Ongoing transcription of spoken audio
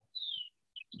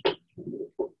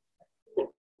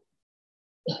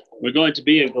We're going to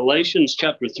be in Galatians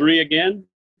chapter 3 again.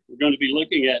 We're going to be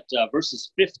looking at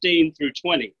verses 15 through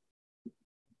 20.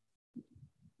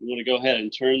 You want to go ahead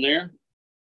and turn there.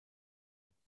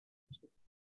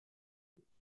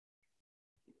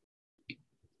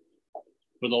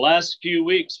 For the last few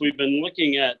weeks, we've been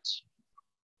looking at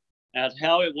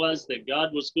how it was that God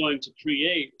was going to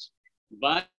create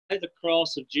by the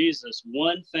cross of Jesus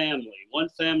one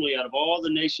family out of all the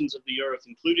nations of the earth,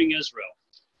 including Israel.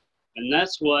 And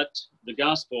that's what the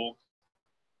gospel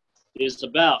is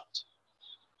about.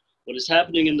 What is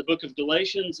happening in the book of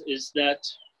Galatians is that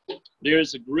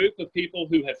there's a group of people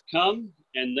who have come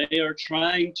and they are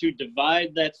trying to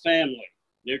divide that family.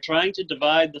 They're trying to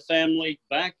divide the family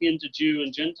back into Jew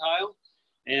and Gentile,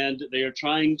 and they are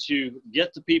trying to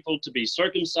get the people to be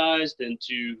circumcised and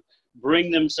to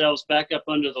bring themselves back up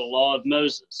under the law of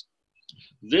Moses.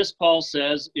 This, Paul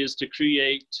says, is to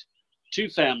create two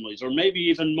families, or maybe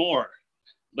even more,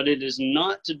 but it is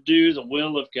not to do the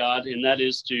will of God, and that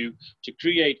is to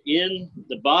create in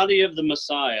the body of the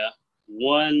Messiah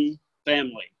one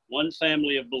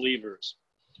family of believers.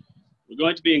 We're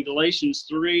going to be in Galatians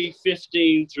 3,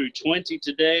 15 through 20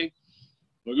 today.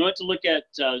 We're going to look at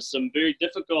some very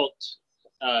difficult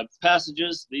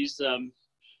passages. These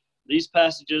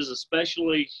passages,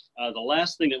 especially the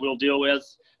last thing that we'll deal with,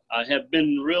 have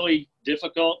been really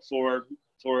difficult for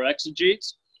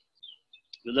exegetes,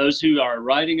 for those who are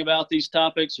writing about these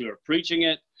topics, who are preaching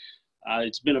it.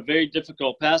 It's been a very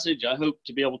difficult passage. I hope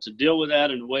to be able to deal with that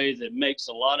in a way that makes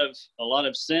a lot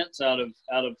of sense out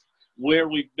of where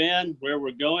we've been, where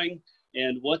we're going,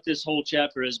 and what this whole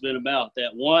chapter has been about.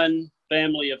 That one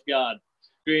family of God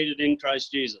created in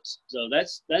Christ Jesus. So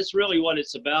that's really what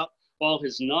it's about. Paul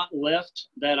has not left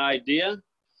that idea.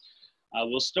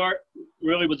 We'll start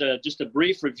really with just a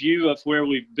brief review of where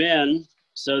we've been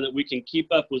so that we can keep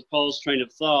up with Paul's train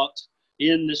of thought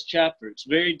in this chapter. It's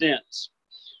very dense.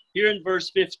 Here in verse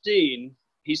 15,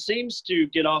 he seems to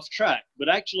get off track, but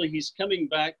actually he's coming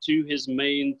back to his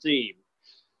main theme.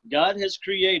 God has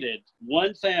created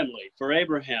one family for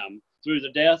Abraham through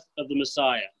the death of the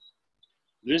Messiah.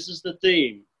 This is the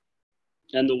theme.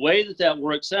 And the way that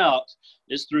works out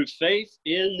is through faith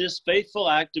in this faithful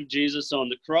act of Jesus on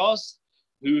the cross,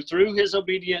 who through his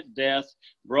obedient death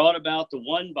brought about the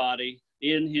one body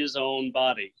in his own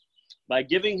body. By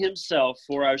giving himself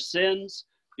for our sins,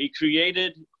 he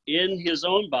created in his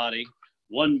own body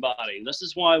one body. And this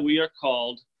is why we are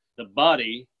called the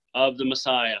body of the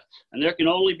Messiah. And there can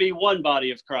only be one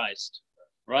body of Christ,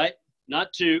 right?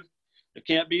 Not two. There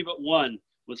can't be but one,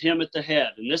 with him at the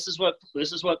head. And this is what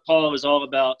Paul is all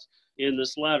about in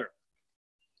this letter.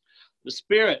 The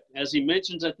Spirit, as he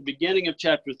mentions at the beginning of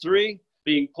chapter 3,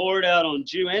 being poured out on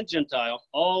Jew and Gentile,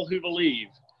 all who believe,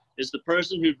 is the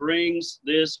person who brings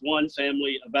this one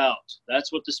family about.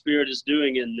 That's what the Spirit is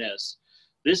doing in this.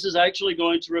 This is actually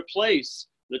going to replace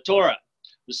the Torah.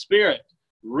 The Spirit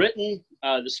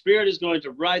is going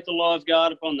to write the law of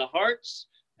God upon the hearts,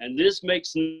 and this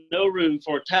makes no room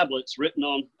for tablets written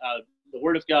on the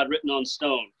word of God written on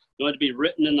stone, going to be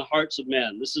written in the hearts of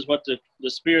men. This is what the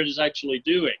Spirit is actually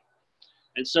doing.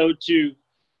 And so to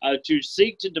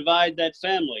seek to divide that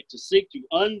family, to seek to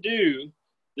undo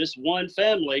this one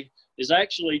family, is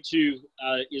actually to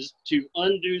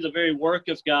undo the very work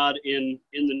of God in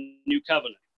the new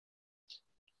covenant.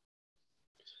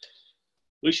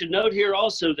 We should note here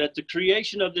also that the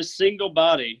creation of this single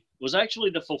body was actually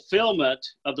the fulfillment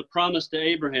of the promise to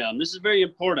Abraham. This is very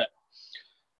important.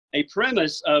 A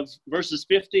premise of verses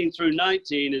 15 through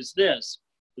 19 is this.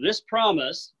 This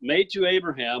promise made to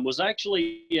Abraham was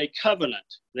actually a covenant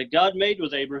that God made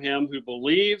with Abraham, who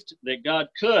believed that God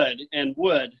could and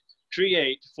would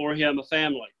create for him a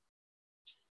family.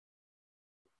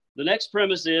 The next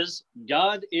premise is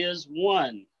God is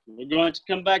one. We're going to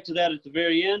come back to that at the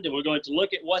very end, and we're going to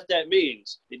look at what that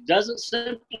means. It doesn't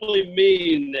simply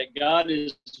mean that God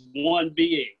is one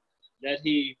being, that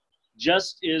he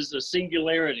just is a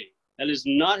singularity. That is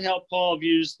not how Paul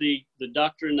views the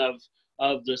doctrine of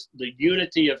the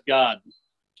unity of God.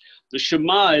 The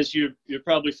Shema, as you're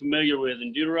probably familiar with,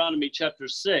 in Deuteronomy chapter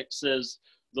 6 says,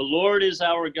 the Lord is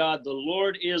our God, the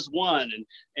Lord is one.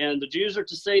 And the Jews are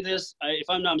to say this, if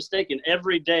I'm not mistaken,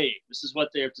 every day. This is what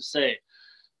they are to say.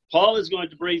 Paul is going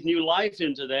to breathe new life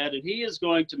into that, and he is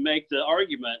going to make the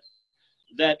argument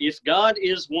that if God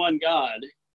is one God,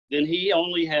 then he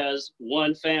only has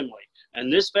one family.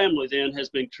 And this family then has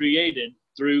been created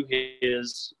through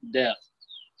his death.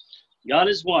 God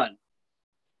is one.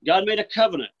 God made a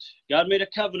covenant. God made a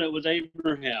covenant with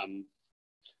Abraham.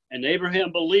 And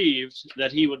Abraham believed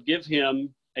that he would give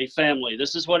him a family.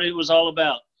 This is what it was all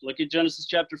about. Look at Genesis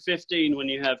chapter 15 when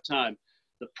you have time.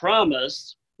 The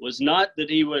promise was not that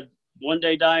he would one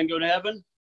day die and go to heaven.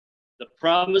 The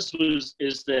promise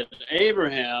is that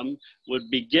Abraham would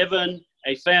be given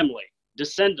a family,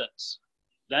 descendants.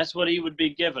 That's what he would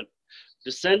be given.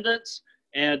 Descendants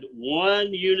and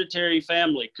one unitary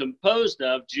family composed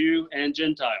of Jew and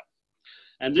Gentile.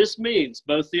 And this means,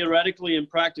 both theoretically and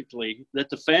practically, that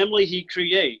the family he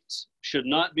creates should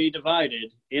not be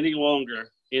divided any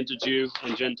longer into Jew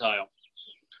and Gentile.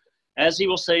 As he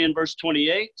will say in verse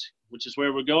 28, which is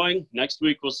where we're going, next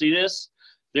week we'll see this,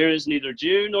 there is neither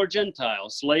Jew nor Gentile,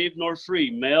 slave nor free,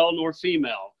 male nor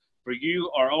female, for you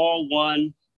are all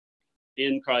one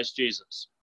in Christ Jesus.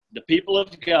 The people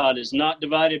of God is not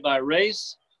divided by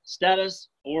race, status,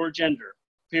 or gender,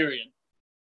 period.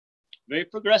 Very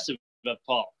progressive of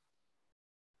Paul.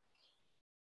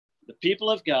 The people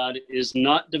of God is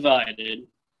not divided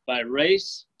by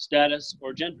race, status,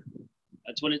 or gender.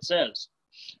 That's what it says.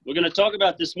 We're going to talk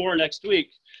about this more next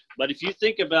week, but if you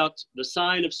think about the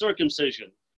sign of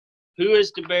circumcision, who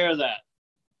is to bear that?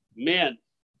 Men,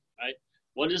 right?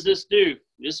 What does this do?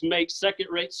 This makes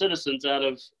second-rate citizens out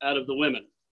of the women.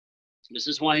 This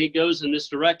is why he goes in this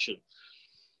direction.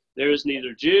 There is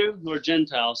neither Jew nor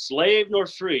Gentile, slave nor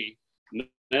free,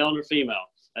 male nor female.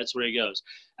 That's where he goes.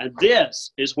 And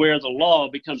this is where the law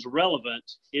becomes relevant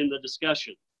in the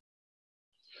discussion.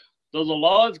 Though the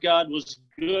law of God was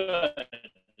good,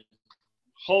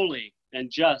 holy,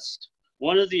 and just,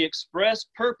 one of the express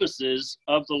purposes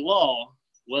of the law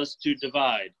was to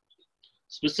divide.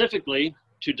 Specifically,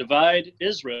 to divide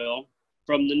Israel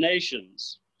from the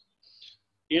nations.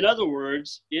 In other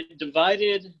words, it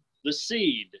divided the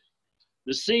seed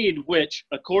which,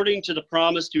 according to the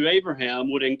promise to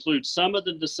Abraham, would include some of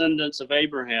the descendants of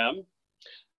Abraham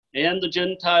and the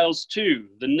Gentiles too,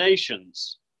 the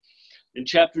nations. In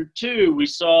chapter 2, we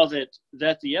saw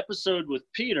that the episode with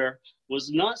Peter was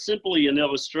not simply an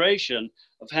illustration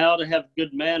of how to have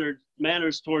good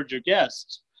manners toward your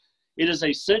guests. It is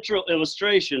a central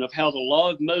illustration of how the law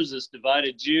of Moses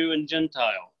divided Jew and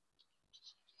Gentile.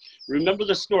 Remember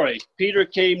the story. Peter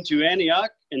came to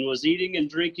Antioch and was eating and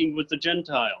drinking with the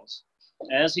Gentiles,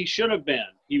 as he should have been.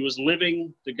 He was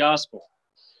living the gospel.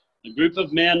 A group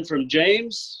of men from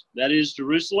James, that is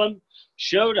Jerusalem,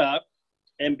 showed up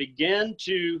and began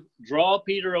to draw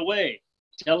Peter away,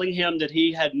 telling him that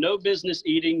he had no business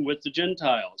eating with the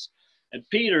Gentiles. And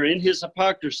Peter, in his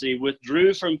hypocrisy,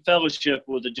 withdrew from fellowship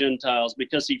with the Gentiles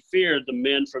because he feared the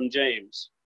men from James.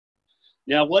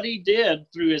 Now, what he did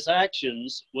through his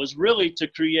actions was really to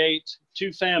create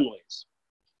two families.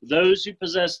 Those who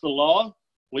possess the law,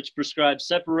 which prescribes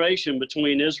separation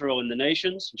between Israel and the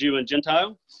nations, Jew and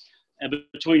Gentile, and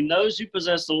between those who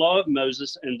possess the law of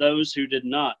Moses and those who did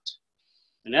not.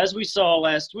 And as we saw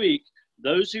last week,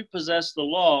 those who possess the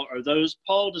law are those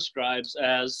Paul describes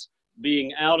as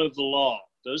being out of the law.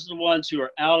 Those are the ones who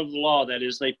are out of the law. That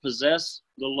is, they possess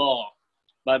the law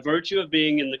by virtue of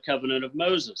being in the covenant of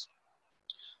Moses.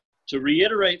 To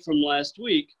reiterate from last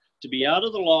week, to be out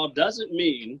of the law doesn't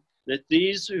mean that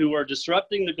these who are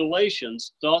disrupting the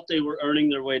Galatians thought they were earning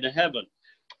their way to heaven.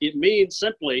 It means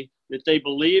simply that they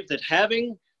believed that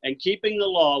having and keeping the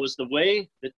law was the way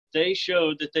that they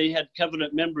showed that they had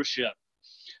covenant membership.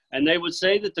 And they would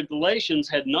say that the Galatians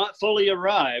had not fully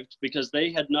arrived because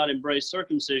they had not embraced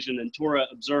circumcision and Torah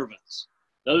observance.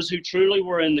 Those who truly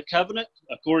were in the covenant,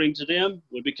 according to them,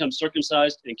 would become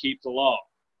circumcised and keep the law.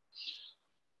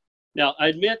 Now, I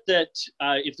admit that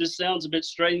if this sounds a bit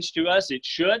strange to us, it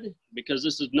should, because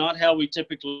this is not how we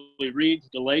typically read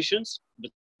Galatians, but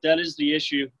that is the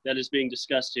issue that is being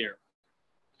discussed here.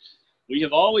 We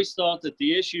have always thought that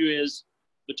the issue is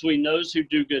between those who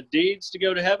do good deeds to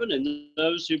go to heaven and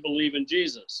those who believe in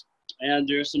Jesus. And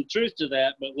there's some truth to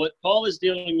that, but what Paul is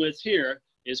dealing with here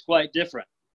is quite different.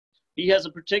 He has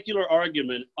a particular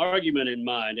argument in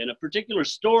mind and a particular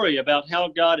story about how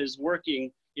God is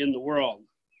working in the world.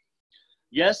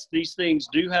 Yes, these things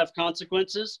do have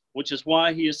consequences, which is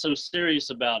why he is so serious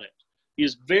about it. He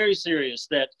is very serious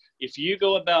that if you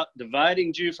go about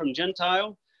dividing Jew from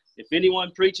Gentile, if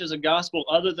anyone preaches a gospel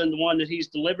other than the one that he's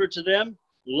delivered to them,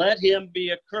 let him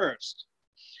be accursed.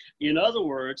 In other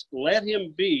words, let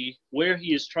him be where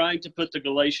he is trying to put the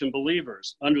Galatian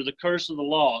believers, under the curse of the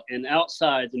law and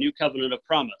outside the new covenant of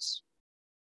promise.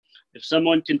 If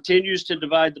someone continues to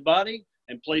divide the body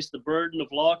and place the burden of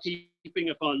law keeping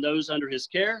upon those under his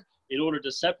care in order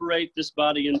to separate this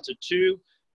body into two,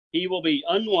 he will be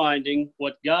unwinding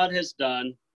what God has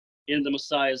done in the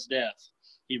Messiah's death.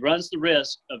 He runs the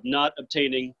risk of not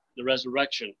obtaining the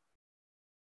resurrection,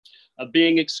 of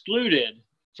being excluded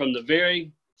from the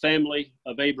very family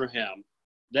of Abraham.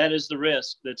 That is the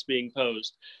risk that's being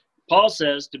posed. Paul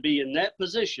says to be in that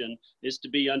position is to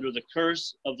be under the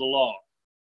curse of the law.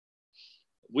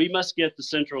 We must get the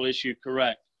central issue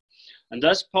correct. And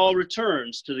thus Paul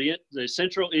returns to the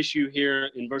central issue here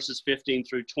in verses 15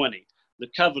 through 20, the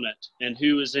covenant and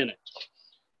who is in it.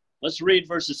 Let's read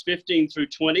verses 15 through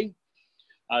 20.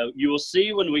 You will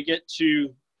see when we get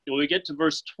to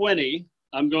verse 20,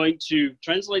 I'm going to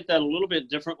translate that a little bit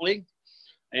differently.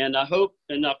 And I hope,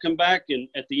 and I'll come back and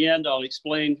at the end, I'll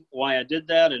explain why I did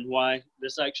that and why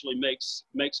this actually makes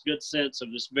good sense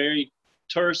of this very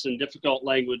terse and difficult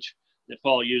language that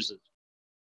Paul uses.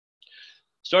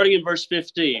 Starting in verse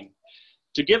 15,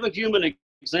 to give a human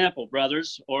example,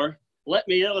 brothers, or let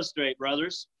me illustrate,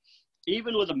 brothers,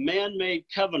 even with a man-made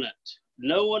covenant,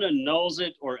 no one annuls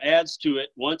it or adds to it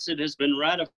once it has been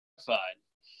ratified.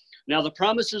 Now the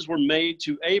promises were made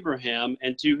to Abraham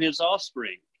and to his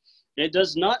offspring. It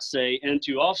does not say, and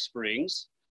to offsprings,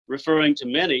 referring to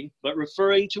many, but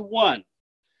referring to one,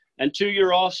 and to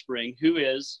your offspring, who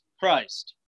is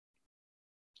Christ.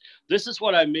 This is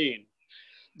what I mean.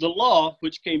 The law,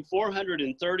 which came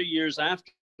 430 years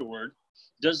afterward,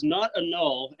 does not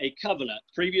annul a covenant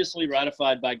previously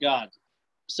ratified by God,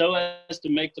 so as to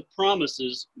make the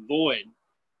promises void.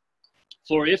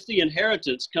 For if the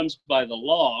inheritance comes by the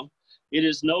law, it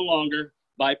is no longer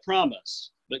by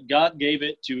promise, but God gave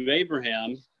it to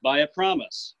Abraham by a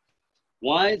promise.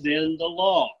 Why then the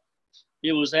law?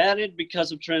 It was added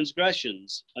because of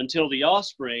transgressions, until the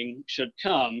offspring should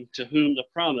come to whom the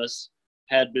promise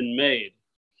had been made.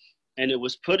 And it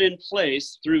was put in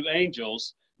place through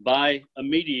angels by a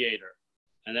mediator.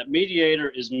 And that mediator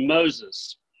is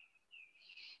Moses.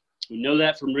 We know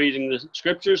that from reading the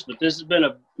scriptures, but this has been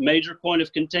a major point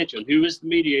of contention. Who is the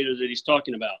mediator that he's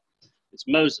talking about? It's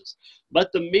Moses.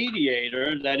 But the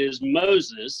mediator, that is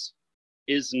Moses,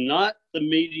 is not the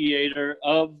mediator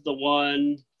of the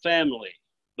one family,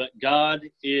 but God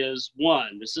is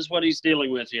one. This is what he's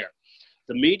dealing with here.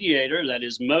 The mediator, that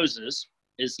is Moses,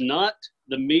 is not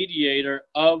the mediator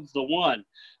of the one.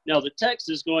 Now the text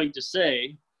is going to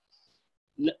say,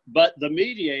 but the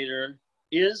mediator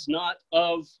is not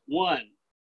of one.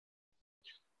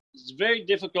 It's very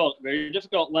difficult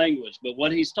language, but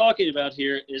what he's talking about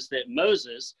here is that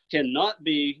Moses cannot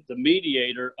be the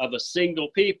mediator of a single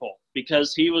people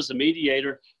because he was the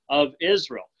mediator of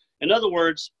Israel. In other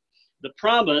words, the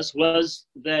promise was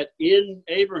that in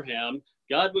Abraham,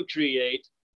 God would create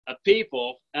a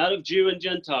people out of Jew and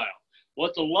Gentile.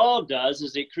 What the law does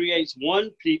is it creates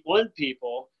one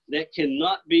people that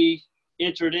cannot be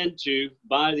entered into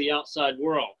by the outside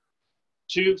world.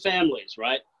 Two families,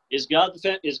 right? Is God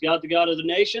the God of the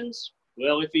nations?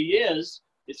 Well, if he is,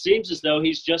 it seems as though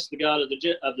he's just the God of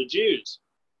the Jews,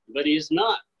 but he is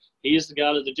not. He is the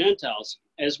God of the Gentiles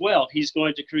as well. He's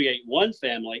going to create one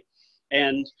family,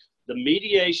 and the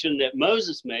mediation that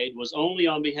Moses made was only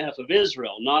on behalf of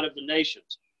Israel, not of the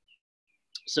nations.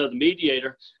 So the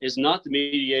mediator is not the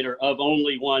mediator of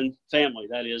only one family,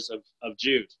 that is of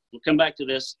Jews. We'll come back to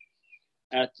this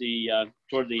at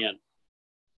toward the end.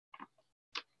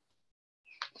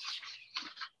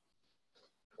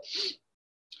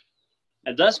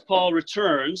 And thus Paul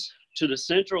returns to the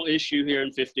central issue here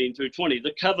in 15 through 20,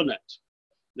 the covenant.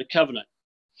 The covenant.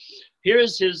 Here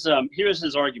is his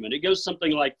argument. It goes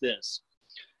something like this.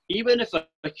 Even if a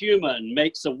human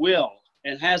makes a will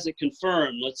and has it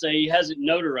confirmed, let's say he has it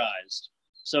notarized,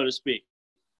 so to speak,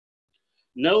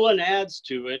 no one adds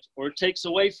to it or takes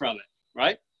away from it,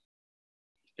 right?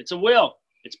 It's a will.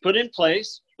 It's put in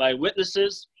place by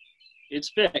witnesses. It's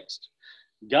fixed.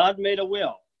 God made a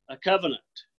will, a covenant.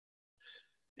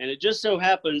 And it just so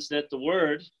happens that the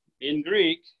word in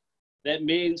Greek that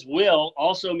means will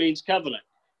also means covenant.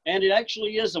 And it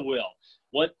actually is a will.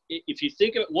 What if you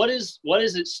think of what is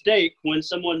at stake when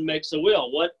someone makes a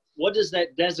will? What does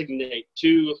that designate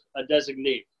to a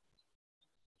designee?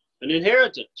 An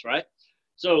inheritance, right?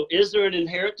 So is there an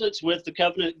inheritance with the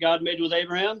covenant God made with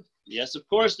Abraham? Yes, of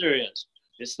course there is.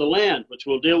 It's the land, which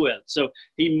we'll deal with. So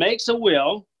he makes a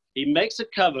will, he makes a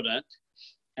covenant,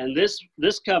 and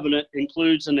this covenant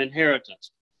includes an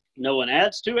inheritance. No one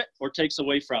adds to it or takes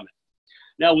away from it.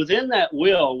 Now, within that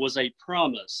will was a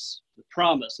promise,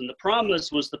 and the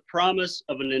promise was the promise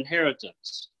of an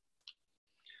inheritance.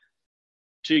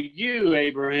 To you,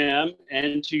 Abraham,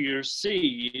 and to your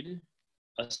seed,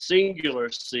 a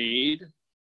singular seed,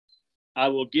 I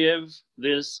will give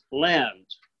this land.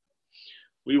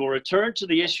 We will return to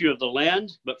the issue of the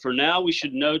land, but for now we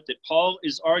should note that Paul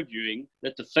is arguing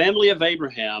that the family of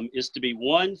Abraham is to be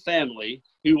one family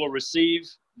who will receive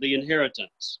the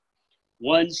inheritance.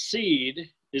 One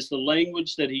seed is the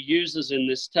language that he uses in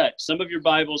this text. Some of your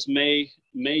Bibles may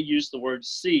use the word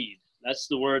seed. That's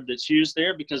the word that's used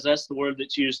there because that's the word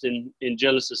that's used in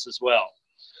Genesis as well.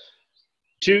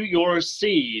 To your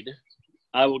seed,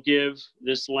 I will give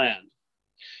this land.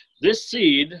 This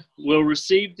seed will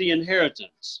receive the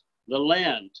inheritance, the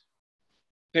land.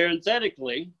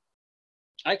 Parenthetically,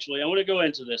 actually, I want to go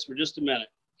into this for just a minute.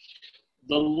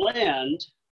 The land,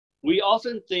 we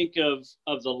often think of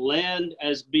the land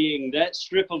as being that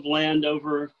strip of land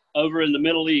over in the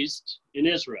Middle East in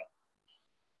Israel.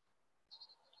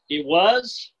 It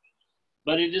was,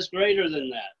 but it is greater than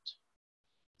that.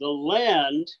 The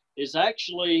land is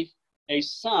actually a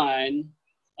sign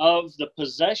of the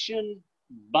possession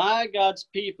by God's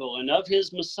people and of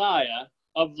his Messiah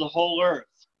of the whole earth.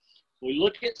 We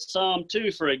look at Psalm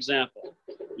 2, for example.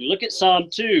 We look at Psalm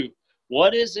 2.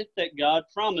 What is it that God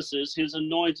promises his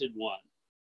anointed one?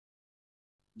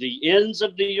 The ends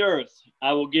of the earth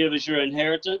I will give as your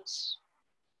inheritance,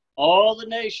 all the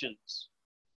nations.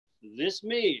 This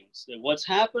means that what's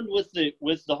happened with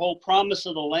the whole promise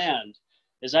of the land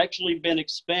has actually been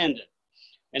expanded,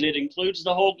 and it includes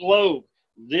the whole globe.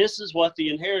 This is what the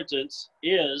inheritance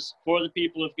is for the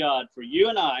people of God. For you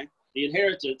and I, the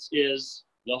inheritance is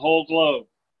the whole globe.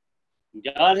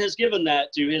 God has given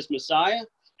that to his Messiah,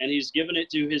 and he's given it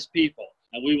to his people,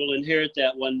 and we will inherit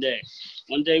that one day.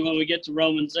 One day when we get to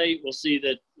Romans 8, we'll see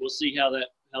how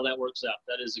that works out.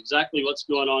 That is exactly what's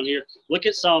going on here. Look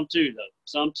at Psalm 2, though.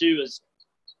 Psalm 2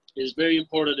 is very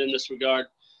important in this regard.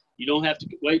 You don't have to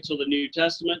wait till the New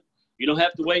Testament. You don't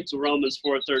have to wait till Romans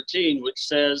 4:13, which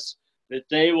says that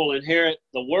they will inherit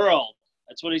the world.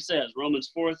 That's what he says,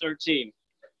 Romans 4:13.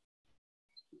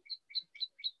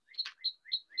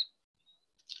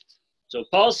 So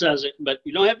Paul says it, but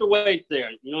you don't have to wait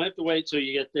there. You don't have to wait till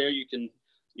you get there. You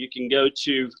can go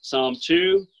to Psalm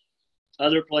 2,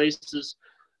 other places.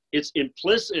 It's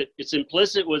implicit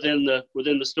within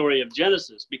the story of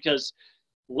Genesis, because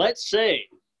let's say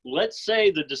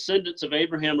the descendants of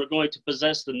Abraham are going to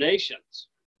possess the nations.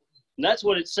 And that's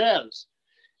what it says.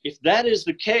 If that is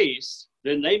the case,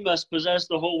 then they must possess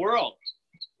the whole world,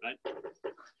 right?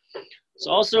 It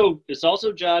also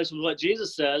jives with what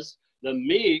Jesus says, the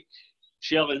meek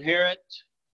shall inherit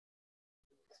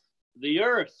the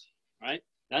earth, right?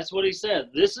 That's what he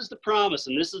said. This is the promise,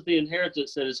 and this is the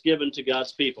inheritance that is given to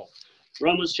God's people.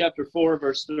 Romans chapter 4,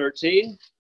 verse 13.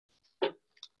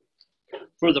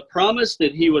 For the promise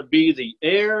that he would be the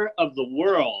heir of the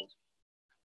world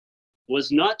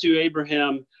was not to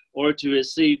Abraham or to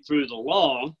his seed through the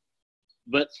law,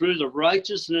 but through the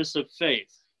righteousness of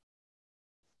faith.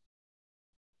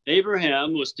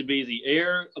 Abraham was to be the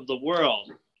heir of the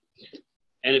world.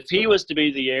 And if he was to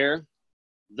be the heir,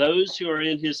 those who are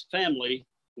in his family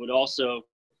would also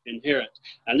inherit.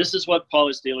 And this is what Paul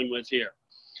is dealing with here.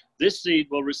 This seed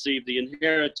will receive the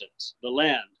inheritance, the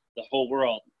land, the whole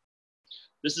world.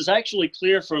 This is actually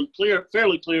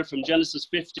fairly clear from Genesis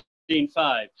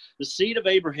 15:5. The seed of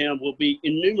Abraham will be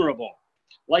innumerable,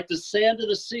 like the sand of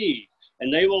the sea,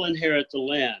 and they will inherit the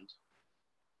land.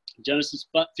 Genesis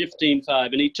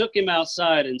 15:5. And he took him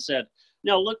outside and said,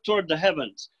 now look toward the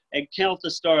heavens and count the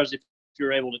stars if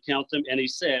you're able to count them. And he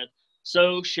said,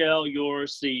 so shall your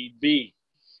seed be.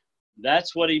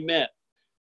 That's what he meant.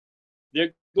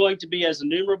 They're going to be as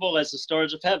innumerable as the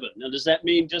stars of heaven. Now, does that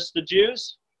mean just the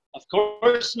Jews? Of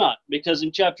course not, because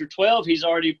in chapter 12, he's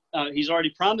already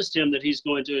promised him that he's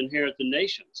going to inherit the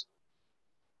nations.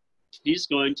 He's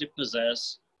going to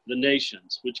possess the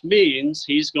nations, which means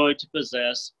he's going to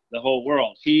possess the whole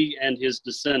world, he and his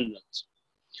descendants.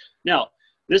 Now,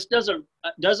 this doesn't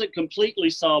completely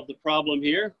solve the problem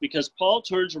here, because Paul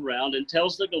turns around and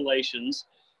tells the Galatians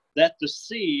that the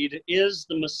seed is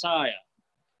the Messiah.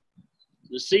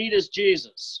 The seed is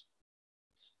Jesus.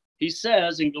 He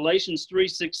says in Galatians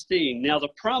 3:16, now the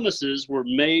promises were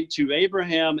made to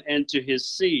Abraham and to his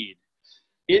seed.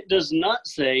 It does not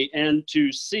say, and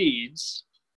to seeds,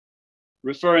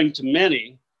 referring to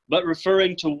many, but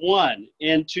referring to one,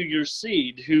 and to your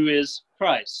seed, who is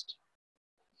Christ.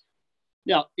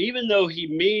 Now, even though he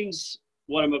means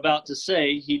what I'm about to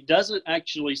say, he doesn't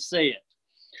actually say it.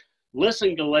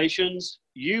 Listen, Galatians,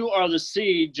 you are the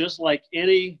seed just like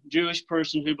any Jewish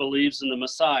person who believes in the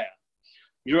Messiah.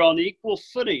 You're on equal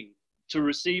footing to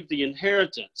receive the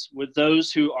inheritance with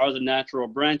those who are the natural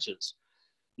branches.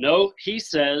 No, he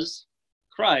says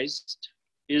Christ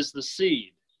is the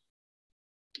seed.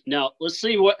 Now, let's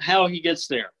see how he gets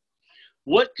there.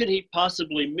 What could he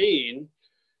possibly mean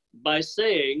by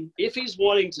saying, if he's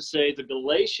wanting to say the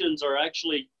Galatians are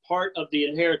actually part of the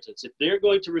inheritance, if they're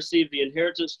going to receive the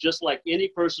inheritance just like any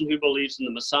person who believes in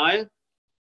the Messiah,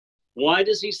 why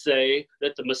does he say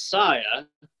that the Messiah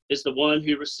is the one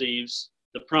who receives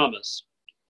the promise?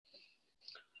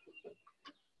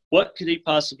 What could he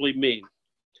possibly mean?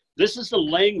 This is the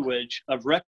language of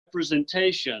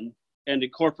representation and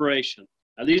incorporation.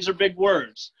 Now, these are big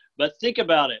words, but think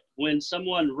about it. When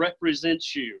someone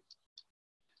represents you,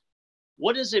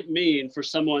 what does it mean for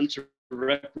someone to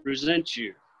represent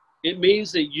you? It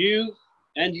means that you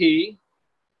and he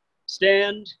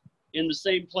stand in the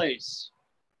same place.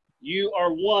 You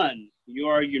are one. You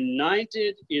are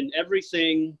united in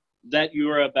everything that you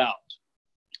are about.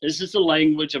 This is the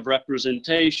language of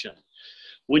representation.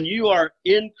 When you are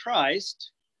in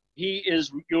Christ, he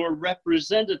is your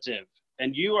representative,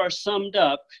 and you are summed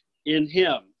up in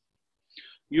him.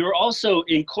 You are also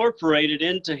incorporated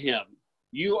into him.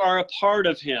 You are a part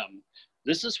of him.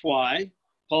 This is why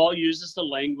Paul uses the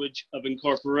language of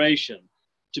incorporation.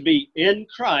 To be in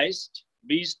Christ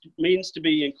means to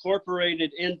be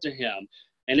incorporated into him,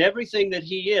 and everything that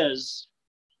he is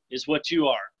what you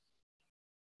are.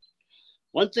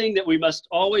 One thing that we must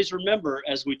always remember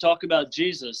as we talk about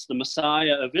Jesus, the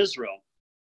Messiah of Israel,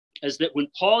 is that when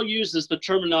Paul uses the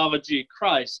terminology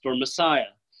Christ or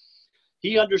Messiah,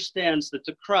 he understands that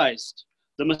the Christ,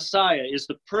 the Messiah, is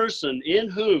the person in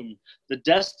whom the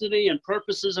destiny and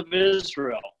purposes of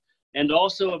Israel and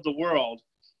also of the world,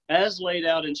 as laid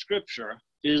out in Scripture,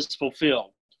 is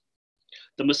fulfilled.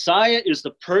 The Messiah is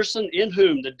the person in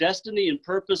whom the destiny and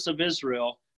purpose of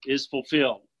Israel is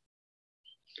fulfilled.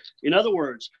 In other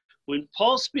words, when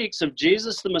Paul speaks of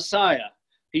Jesus the Messiah,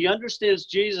 he understands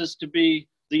Jesus to be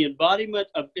the embodiment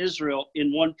of Israel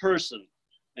in one person,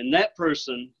 and that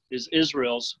person is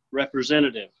Israel's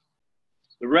representative.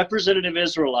 The representative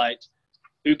Israelite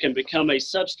who can become a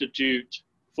substitute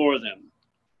for them.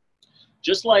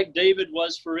 Just like David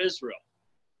was for Israel,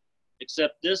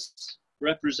 except this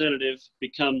representative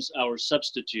becomes our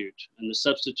substitute and the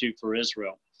substitute for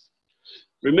Israel.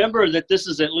 Remember that this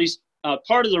is at least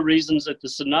part of the reasons that the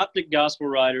synoptic gospel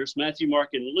writers, Matthew, Mark,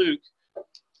 and Luke,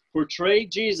 portray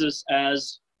Jesus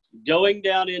as going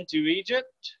down into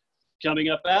Egypt, coming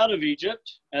up out of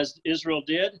Egypt, as Israel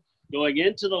did, going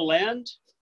into the land,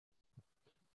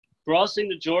 crossing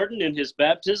the Jordan in his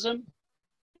baptism,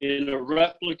 in a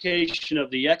replication of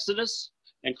the Exodus,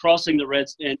 and crossing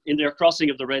the in their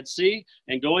crossing of the Red Sea,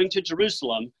 and going to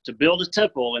Jerusalem to build a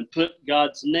temple and put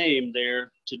God's name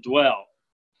there to dwell.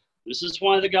 This is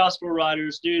why the gospel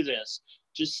writers do this,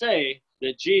 to say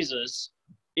that Jesus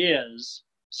is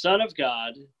Son of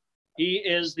God. He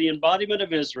is the embodiment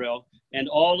of Israel, and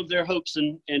all of their hopes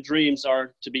and dreams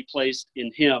are to be placed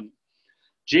in him.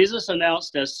 Jesus,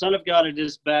 announced as Son of God at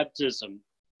his baptism,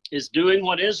 is doing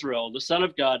what Israel, the Son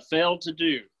of God, failed to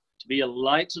do, to be a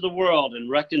light to the world and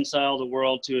reconcile the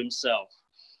world to himself.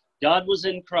 God was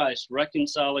in Christ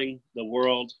reconciling the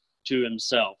world to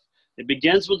himself. It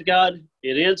begins with God,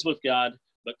 it ends with God,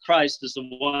 but Christ is the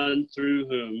one through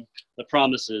whom the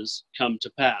promises come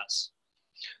to pass.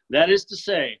 That is to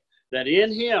say, that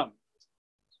in him,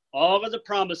 all of the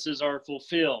promises are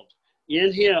fulfilled.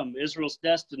 In him, Israel's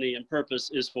destiny and purpose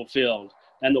is fulfilled,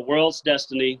 and the world's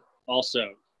destiny also.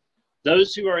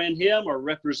 Those who are in him are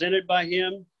represented by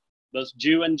him, both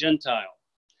Jew and Gentile.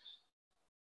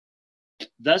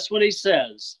 Thus, when he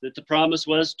says that the promise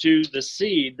was to the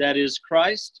seed, that is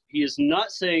Christ, he is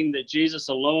not saying that Jesus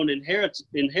alone inherits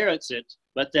it,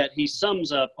 but that he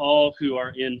sums up all who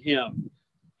are in him.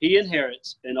 He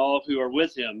inherits, and all who are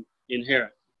with him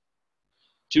inherit.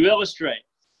 To illustrate,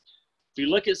 if you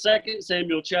look at 2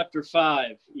 Samuel chapter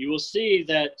 5, you will see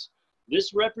that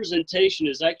this representation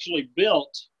is actually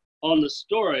built on the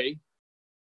story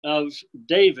of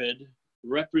David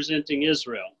representing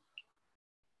Israel.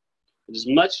 It is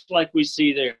much like we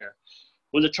see there.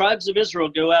 When the tribes of Israel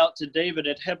go out to David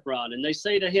at Hebron, and they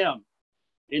say to him,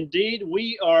 "Indeed,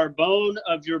 we are bone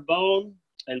of your bone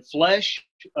and flesh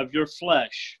of your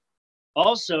flesh.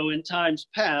 Also, in times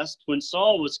past, when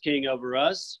Saul was king over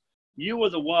us, you were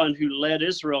the one who led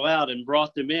Israel out and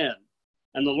brought them in.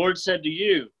 And the Lord said to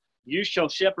you, you shall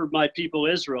shepherd my people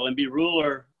Israel and be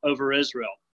ruler over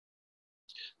Israel."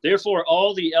 Therefore,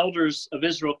 all the elders of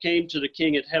Israel came to the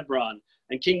king at Hebron,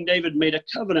 and King David made a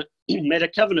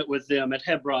covenant with them at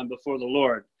Hebron before the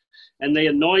Lord. And they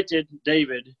anointed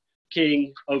David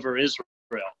king over Israel.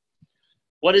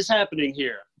 What is happening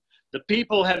here? The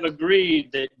people have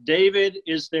agreed that David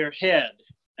is their head,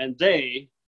 and they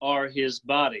are his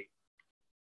body.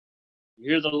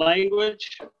 You hear the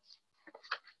language?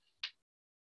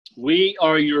 We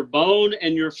are your bone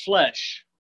and your flesh.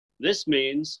 This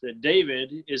means that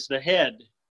David is the head,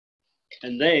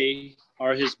 and they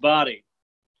are his body.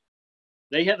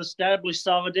 They have established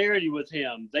solidarity with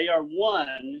him. They are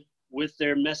one with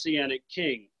their messianic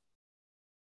king.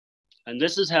 And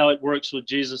this is how it works with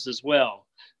Jesus as well.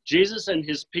 Jesus and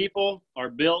his people are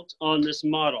built on this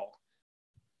model,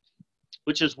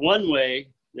 which is one way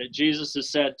that Jesus is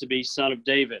said to be son of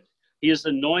David. He is the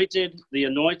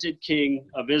anointed king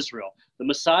of Israel. The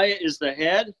Messiah is the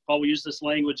head. Paul will use this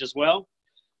language as well.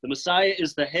 The Messiah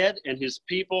is the head and his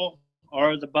people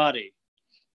are the body.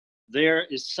 There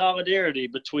is solidarity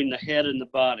between the head and the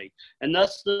body. And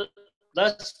thus the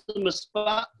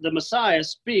Messiah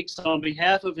speaks on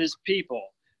behalf of his people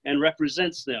and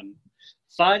represents them,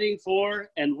 fighting for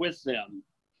and with them.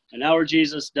 And our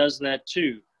Jesus does that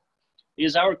too. He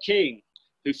is our king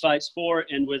who fights for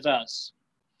and with us.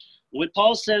 When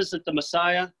Paul says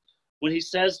that when he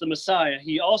says the Messiah,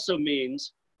 he also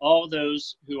means all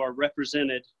those who are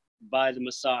represented by the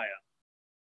Messiah.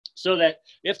 So that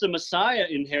if the Messiah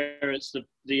inherits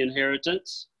the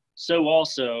inheritance, so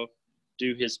also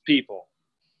do his people,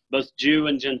 both Jew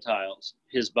and Gentiles,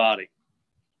 his body.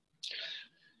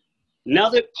 Now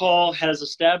that Paul has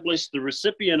established the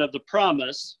recipient of the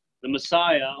promise, the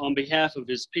Messiah, on behalf of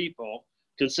his people,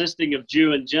 consisting of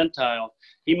Jew and Gentile,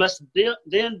 he must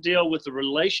then deal with the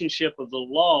relationship of the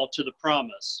law to the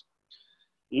promise.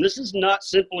 And this is not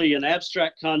simply an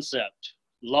abstract concept,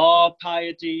 law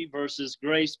piety versus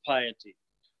grace piety.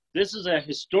 This is a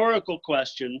historical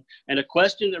question and a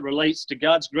question that relates to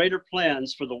God's greater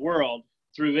plans for the world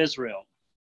through Israel.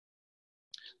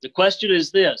 The question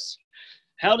is this: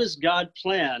 how does God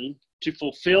plan to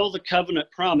fulfill the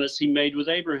covenant promise he made with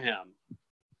Abraham?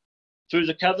 Through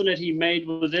the covenant he made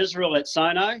with Israel at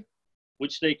Sinai,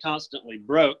 which they constantly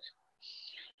broke,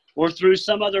 or through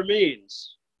some other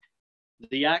means,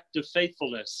 the act of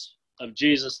faithfulness of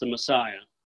Jesus the Messiah?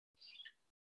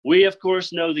 We, of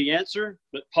course, know the answer,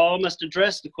 but Paul must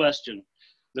address the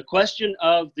question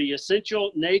of the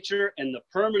essential nature and the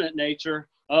permanent nature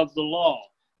of the law.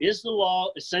 Is the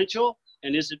law essential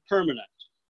and is it permanent?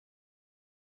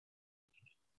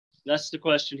 That's the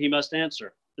question he must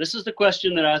answer. This is the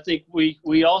question that I think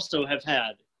we also have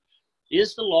had.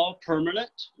 Is the law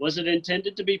permanent? Was it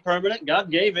intended to be permanent?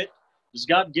 God gave it. Does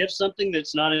God give something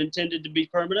that's not intended to be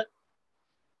permanent?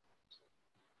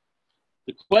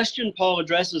 The question Paul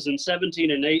addresses in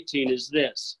 17 and 18 is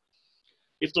this: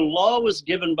 if the law was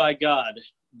given by God,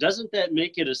 doesn't that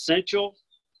make it essential,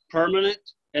 permanent,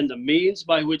 and the means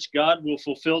by which God will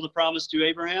fulfill the promise to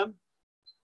Abraham?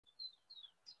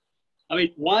 I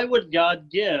mean, why would God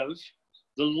give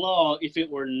the law if it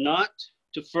were not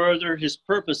to further his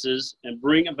purposes and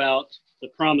bring about the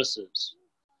promises?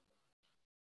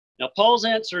 Now, Paul's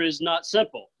answer is not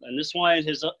simple, and this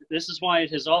is why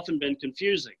it has often been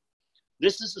confusing.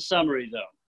 This is the summary, though.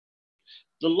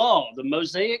 The law, the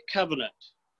Mosaic covenant,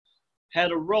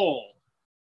 had a role.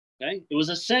 Okay? It was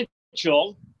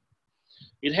essential.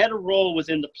 It had a role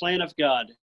within the plan of God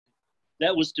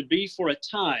that was to be for a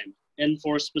time and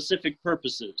for specific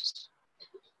purposes.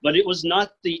 But it was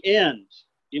not the end.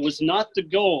 It was not the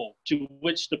goal to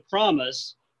which the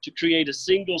promise to create a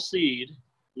single seed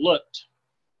looked.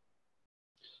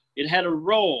 It had a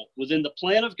role within the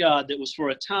plan of God that was for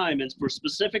a time and for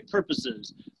specific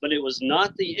purposes, but it was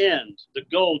not the end, the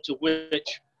goal to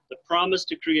which the promise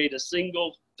to create a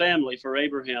single family for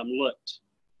Abraham looked.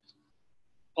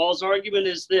 Paul's argument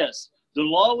is this: the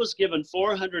law was given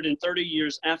 430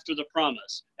 years after the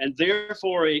promise, and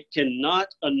therefore it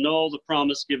cannot annul the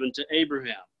promise given to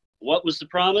Abraham. What was the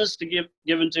promise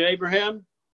given to Abraham?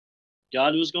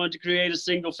 God was going to create a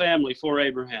single family for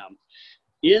Abraham.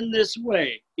 In this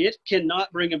way, it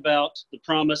cannot bring about the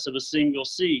promise of a single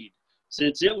seed,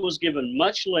 since it was given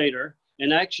much later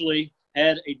and actually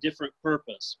had a different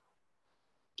purpose.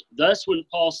 Thus, when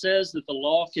Paul says that the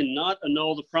law cannot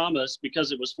annul the promise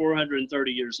because it was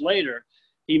 430 years later,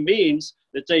 he means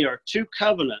that they are two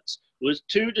covenants with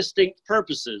two distinct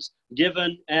purposes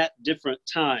given at different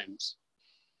times.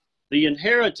 The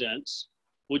inheritance,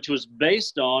 which was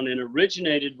based on and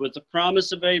originated with the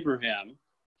promise of Abraham,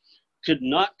 could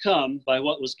not come by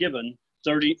what was given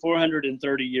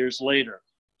 430 years later.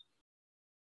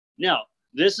 Now,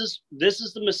 this is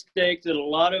the mistake that a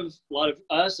lot of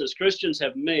us as Christians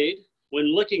have made when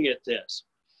looking at this.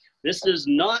 This does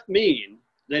not mean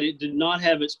that it did not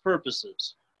have its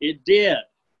purposes. It did,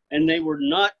 and they were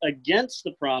not against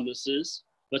the promises,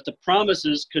 but the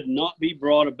promises could not be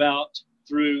brought about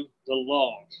through the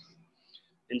law.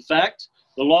 In fact,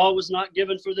 the law was not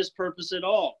given for this purpose at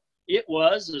all. It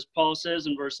was, as Paul says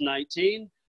in verse 19,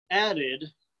 added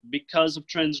because of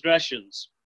transgressions,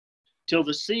 till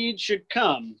the seed should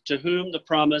come to whom the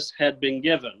promise had been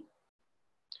given.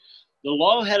 The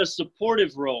law had a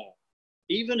supportive role,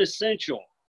 even essential,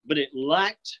 but it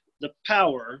lacked the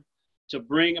power to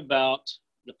bring about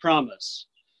the promise.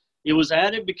 It was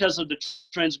added because of the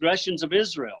transgressions of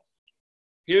Israel.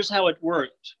 Here's how it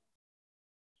worked.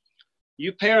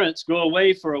 You parents go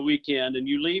away for a weekend and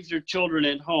you leave your children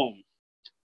at home.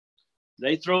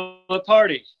 They throw a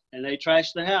party and they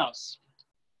trash the house.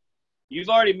 You've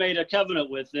already made a covenant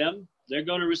with them. They're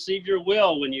going to receive your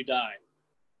will when you die,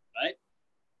 right?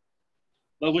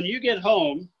 But when you get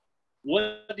home,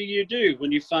 what do you do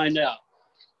when you find out?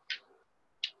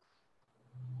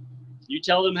 You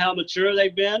tell them how mature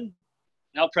they've been,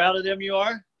 how proud of them you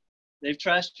are. They've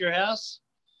trashed your house.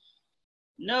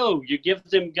 No, you give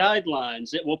them guidelines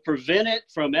that will prevent it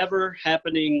from ever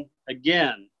happening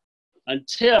again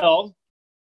until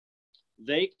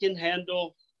they can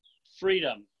handle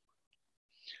freedom,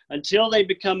 until they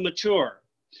become mature.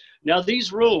 Now,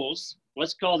 these rules,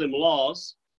 let's call them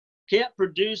laws, can't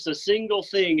produce a single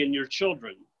thing in your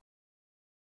children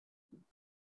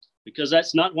because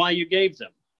that's not why you gave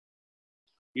them.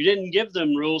 You didn't give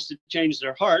them rules to change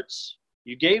their hearts.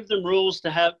 You gave them rules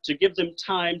to give them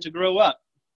time to grow up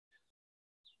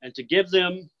and to give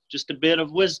them just a bit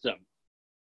of wisdom.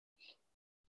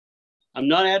 I'm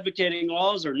not advocating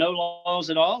laws or no laws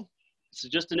at all. This is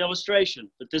just an illustration,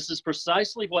 but this is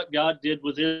precisely what God did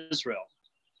with Israel.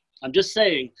 I'm just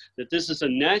saying that this is a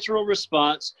natural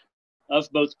response of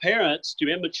both parents to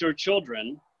immature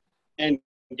children and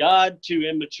God to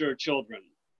immature children.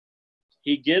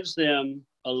 He gives them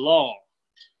a law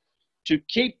to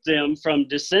keep them from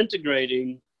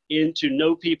disintegrating into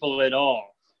no people at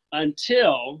all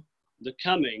until the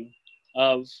coming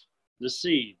of the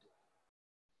seed.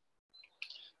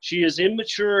 She is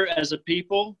immature as a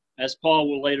people, as Paul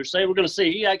will later say. We're going to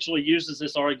see he actually uses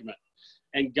this argument.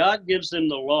 And God gives them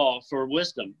the law for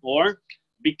wisdom, or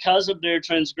because of their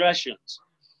transgressions,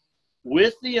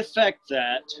 with the effect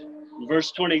that, in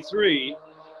verse 23,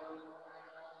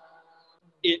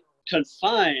 it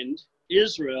confined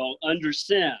Israel under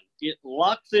sin. It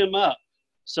locked them up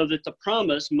so that the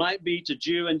promise might be to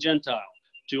Jew and Gentile,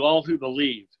 to all who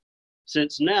believe.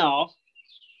 Since now,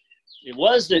 it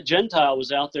was that Gentile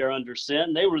was out there under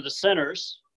sin. They were the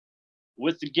sinners.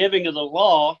 With the giving of the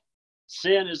law,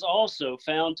 sin is also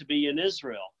found to be in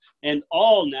Israel. And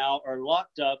all now are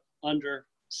locked up under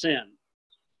sin.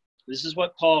 This is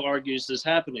what Paul argues is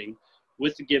happening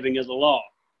with the giving of the law.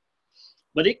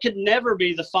 But it could never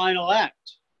be the final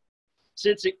act,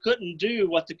 since it couldn't do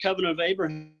what the covenant of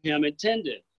Abraham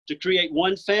intended, to create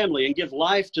one family and give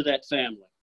life to that family.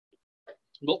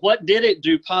 But what did it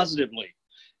do positively?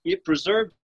 It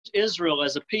preserved Israel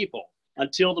as a people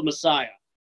until the Messiah,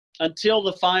 until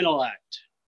the final act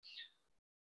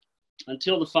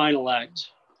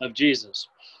of Jesus.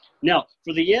 Now,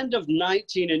 for the end of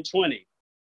 19 and 20,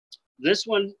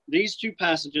 these two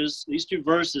passages, these two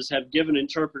verses have given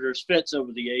interpreters fits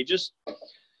over the ages.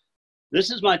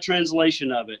 This is my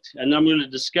translation of it, and I'm going to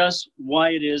discuss why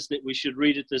it is that we should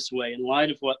read it this way in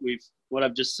light of what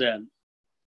I've just said.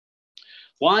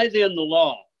 Why then the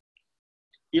law?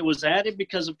 It was added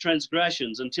because of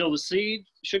transgressions until the seed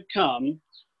should come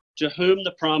to whom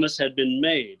the promise had been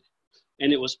made.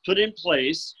 And it was put in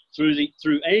place through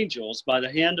angels by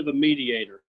the hand of a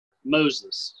mediator,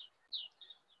 Moses.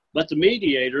 But the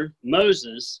mediator,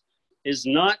 Moses, is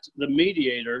not the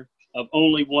mediator of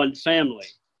only one family,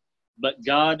 but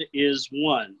God is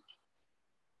one.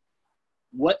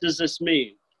 What does this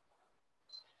mean?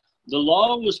 The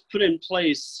law was put in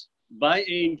place by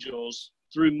angels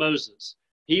through Moses.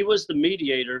 He was the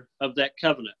mediator of that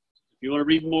covenant. If you want to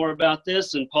read more about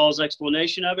this and Paul's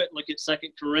explanation of it, look at 2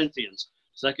 Corinthians.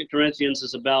 2 Corinthians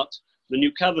is about the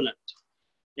new covenant.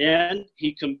 And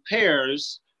he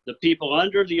compares the people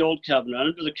under the old covenant,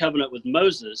 under the covenant with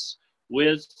Moses,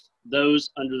 with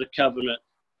those under the covenant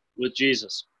with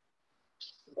Jesus.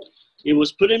 It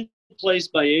was put in place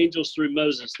by angels through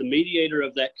Moses, the mediator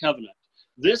of that covenant.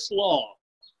 This law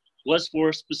was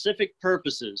for specific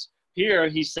purposes. Here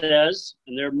he says,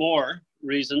 and there are more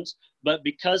reasons, but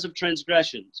because of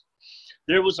transgressions.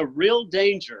 There was a real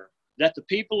danger that the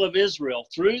people of Israel,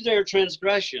 through their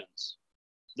transgressions,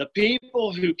 the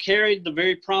people who carried the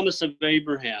very promise of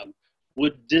Abraham,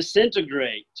 would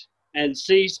disintegrate and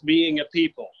cease being a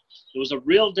people. There was a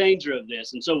real danger of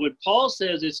this. And so when Paul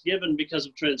says it's given because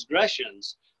of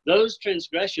transgressions, those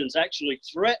transgressions actually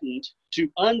threatened to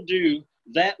undo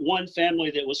that one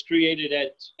family that was created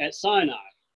at Sinai.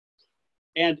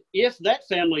 And if that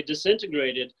family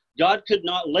disintegrated, God could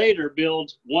not later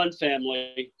build one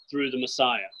family through the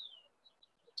Messiah.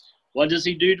 What does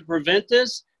he do to prevent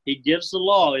this? He gives the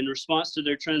law in response to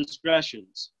their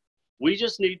transgressions. We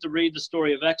just need to read the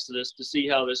story of Exodus to see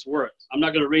how this worked. I'm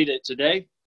not going to read it today.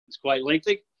 It's quite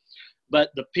lengthy.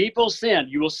 But the people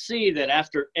sinned. You will see that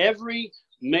after every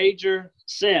major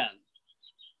sin.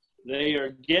 They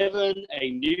are given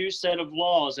a new set of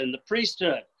laws, and the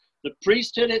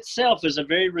priesthood itself is a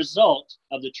very result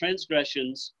of the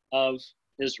transgressions of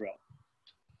Israel.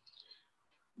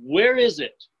 Where is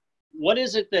it? What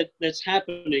is it that's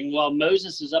happening while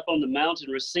Moses is up on the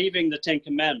mountain receiving the Ten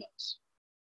Commandments?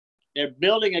 They're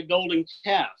building a golden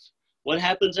calf. What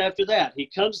happens after that? He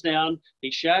comes down,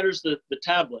 he shatters the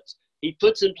tablets. He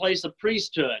puts in place a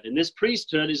priesthood, and this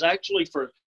priesthood is actually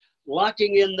for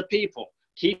locking in the people,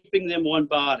 keeping them one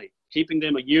body, keeping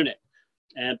them a unit.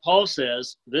 And Paul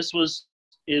says this was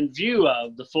in view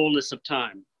of the fullness of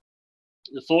time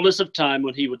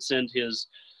when he would send his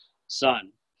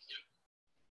son.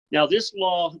 Now, this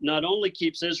law not only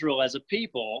keeps Israel as a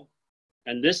people,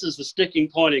 and this is the sticking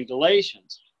point in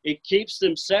Galatians, it keeps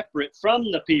them separate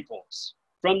from the peoples,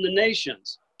 from the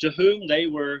nations to whom they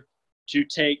were to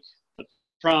take the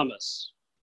promise.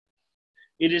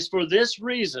 It is for this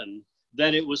reason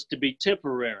that it was to be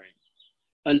temporary,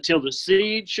 until the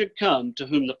seed should come to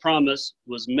whom the promise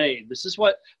was made. This is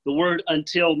what the word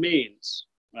until means,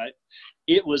 right?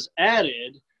 It was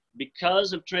added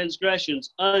because of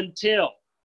transgressions until.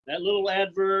 That little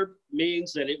adverb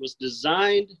means that it was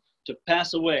designed to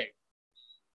pass away.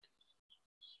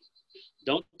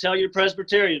 Don't tell your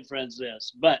Presbyterian friends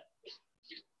this, but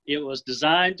it was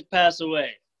designed to pass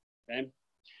away, okay?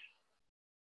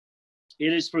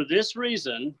 It is for this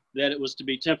reason that it was to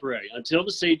be temporary, until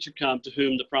the seed should come to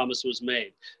whom the promise was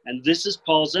made. And this is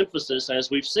Paul's emphasis,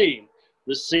 as we've seen,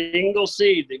 the single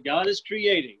seed that God is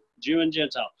creating, Jew and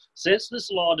Gentile. Since this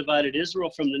law divided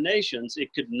Israel from the nations,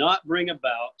 it could not bring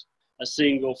about a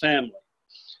single family.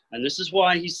 And this is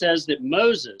why he says that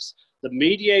Moses, the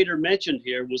mediator mentioned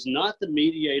here, was not the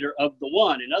mediator of the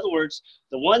one. In other words,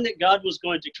 the one that God was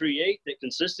going to create that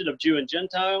consisted of Jew and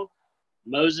Gentile,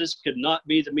 Moses could not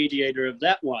be the mediator of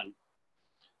that one.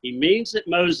 He means that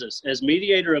Moses, as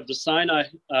mediator of the Sinai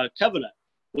covenant,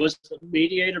 was the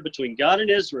mediator between God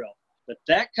and Israel, but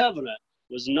that covenant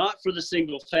was not for the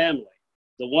single family,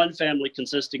 the one family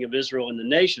consisting of Israel and the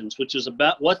nations, which is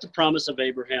about what the promise of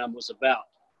Abraham was about.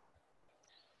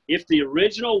 If the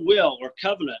original will or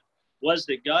covenant was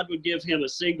that God would give him a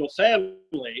single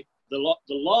family, the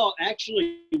law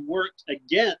actually worked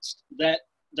against that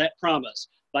promise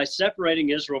by separating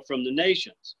Israel from the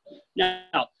nations.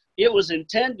 Now, it was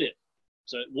intended,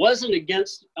 so it wasn't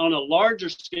against, on a larger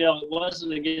scale, it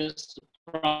wasn't against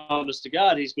the promise to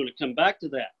God. He's going to come back to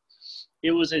that.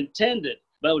 It was intended,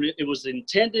 but it was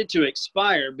intended to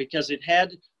expire because it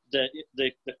had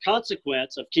the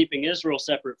consequence of keeping Israel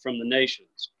separate from the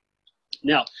nations.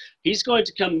 Now, he's going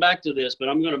to come back to this, but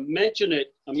I'm going to mention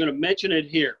it. I'm going to mention it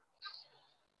here.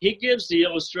 He gives the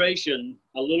illustration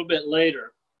a little bit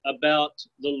later about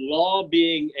the law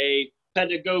being a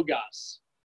pedagogos.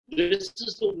 This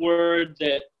is the word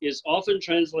that is often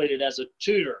translated as a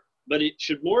tutor, but it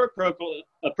should more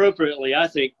appropriately, I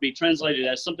think, be translated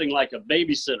as something like a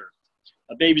babysitter.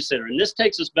 And this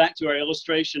takes us back to our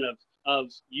illustration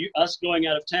of us going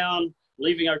out of town,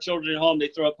 leaving our children at home. They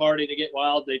throw a party, they get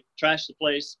wild, they trash the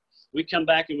place. We come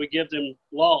back and we give them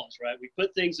laws, right? We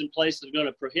put things in place that are going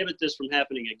to prohibit this from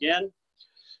happening again.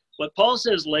 What Paul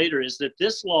says later is that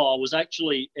this law was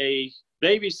actually a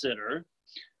babysitter,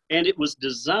 and it was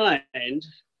designed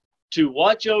to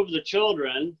watch over the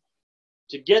children,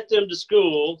 to get them to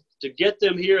school, to get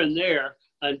them here and there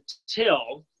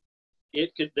until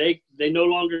they no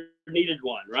longer needed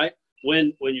one, right?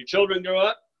 When your children grow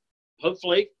up,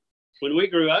 hopefully, when we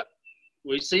grew up,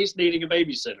 we ceased needing a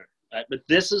babysitter. Right? But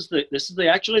this is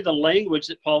actually the language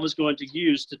that Paul is going to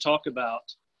use to talk about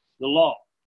the law.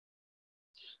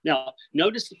 Now,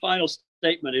 notice the final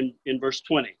statement in verse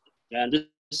 20. And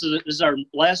this is our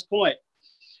last point.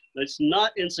 It's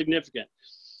not insignificant.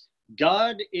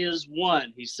 God is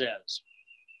one, he says.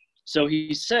 So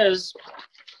he says,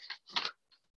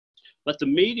 but the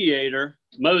mediator,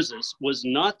 Moses, was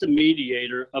not the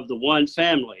mediator of the one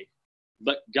family,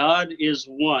 but God is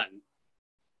one.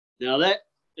 Now that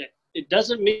it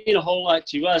doesn't mean a whole lot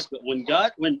to us, but when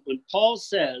Paul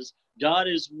says God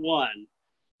is one,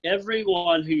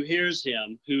 everyone who hears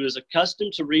him, who is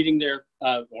accustomed to reading their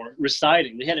or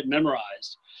reciting, they had it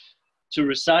memorized, to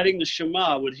reciting the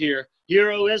Shema would hear,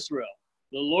 "Hear, O Israel,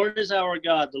 the Lord is our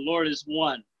God, the Lord is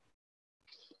one."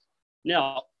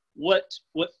 Now, what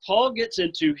Paul gets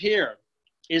into here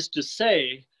is to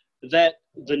say that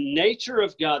the nature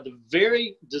of God, the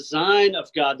very design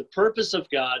of God, the purpose of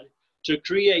God to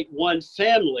create one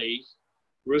family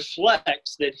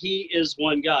reflects that he is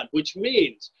one God, which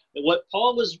means that what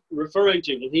Paul was referring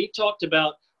to when he talked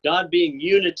about God being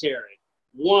unitary,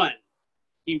 one,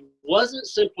 he wasn't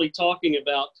simply talking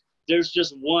about there's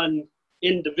just one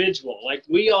individual. Like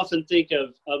we often think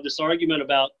of this argument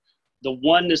about the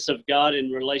oneness of God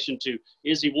in relation to,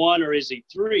 is he one or is he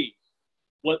three?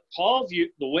 What Paul viewed,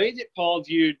 the way that Paul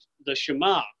viewed the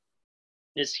Shema,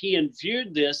 is he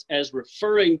viewed this as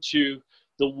referring to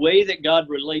the way that God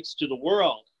relates to the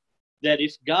world. That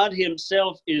if God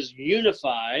himself is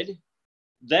unified,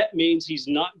 that means he's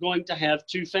not going to have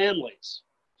two families.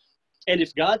 And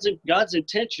if God's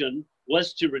intention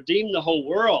was to redeem the whole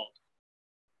world,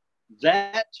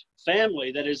 that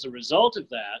family that is a result of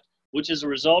that, which is a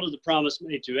result of the promise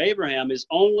made to Abraham, is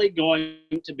only going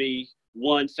to be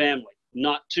one family,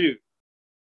 not two.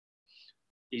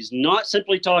 He's not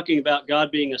simply talking about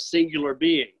God being a singular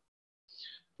being,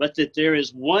 but that there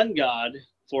is one God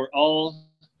for all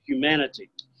humanity.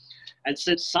 And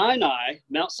since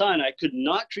Mount Sinai could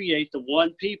not create the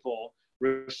one people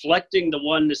reflecting the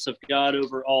oneness of God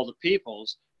over all the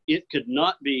peoples, it could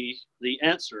not be the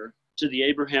answer to the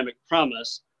Abrahamic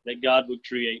promise that God would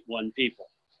create one people.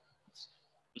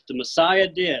 But the Messiah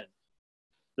did.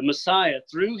 The Messiah,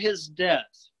 through his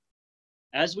death,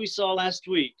 as we saw last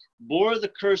week, bore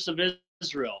the curse of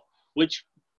Israel, which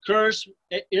curse,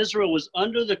 Israel was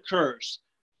under the curse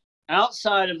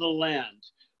outside of the land.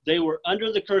 They were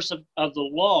under the curse of the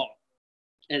law,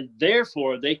 and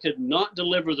therefore they could not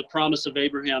deliver the promise of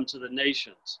Abraham to the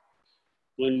nations.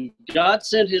 When God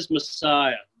sent his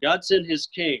Messiah, God sent his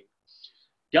king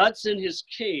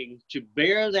to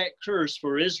bear that curse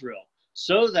for Israel,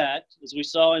 so that, as we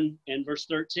saw in verse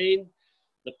 13,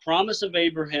 the promise of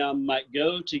Abraham might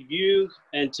go to you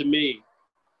and to me,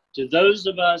 to those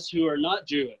of us who are not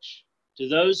Jewish, to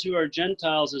those who are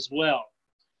Gentiles as well,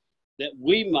 that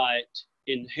we might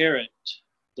inherit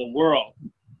the world.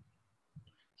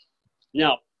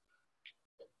 Now,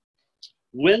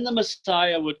 when the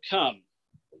Messiah would come,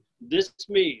 this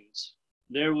means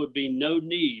there would be no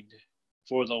need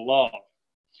for the law,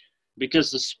 because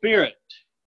the Spirit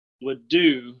would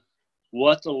do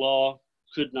what the law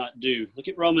could not do. Look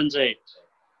at Romans 8.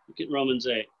 Look at Romans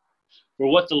 8. For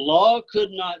what the law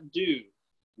could not do,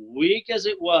 weak as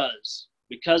it was,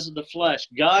 because of the flesh,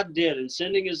 God did in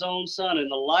sending his own Son in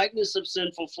the likeness of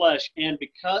sinful flesh, and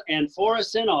for a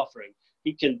sin offering,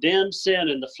 he condemned sin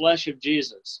in the flesh of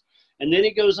Jesus. And then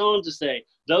he goes on to say,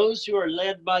 those who are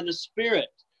led by the Spirit,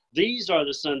 these are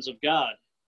the sons of God.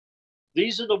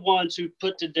 These are the ones who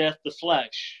put to death the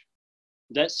flesh.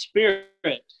 That Spirit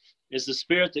is the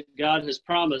Spirit that God has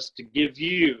promised to give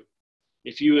you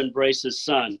if you embrace his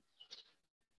Son.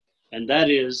 And that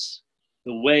is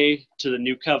the way to the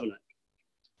new covenant.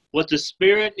 What the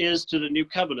Spirit is to the new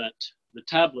covenant, the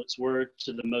tablets were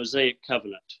to the Mosaic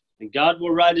covenant. And God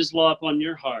will write his law upon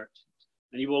your heart,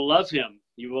 and you will love him.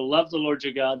 You will love the Lord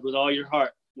your God with all your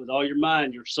heart, with all your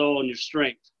mind, your soul, and your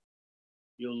strength.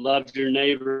 You'll love your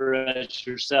neighbor as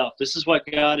yourself. This is what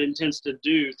God intends to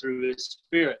do through his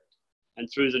Spirit and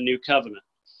through the new covenant.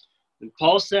 And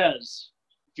Paul says,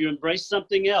 if you embrace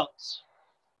something else,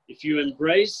 if you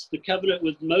embrace the covenant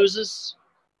with Moses,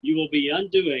 you will be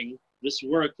undoing this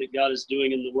work that God is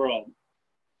doing in the world.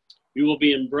 You will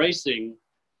be embracing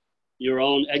your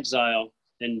own exile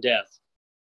and death.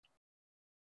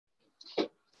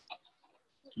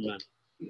 Amen.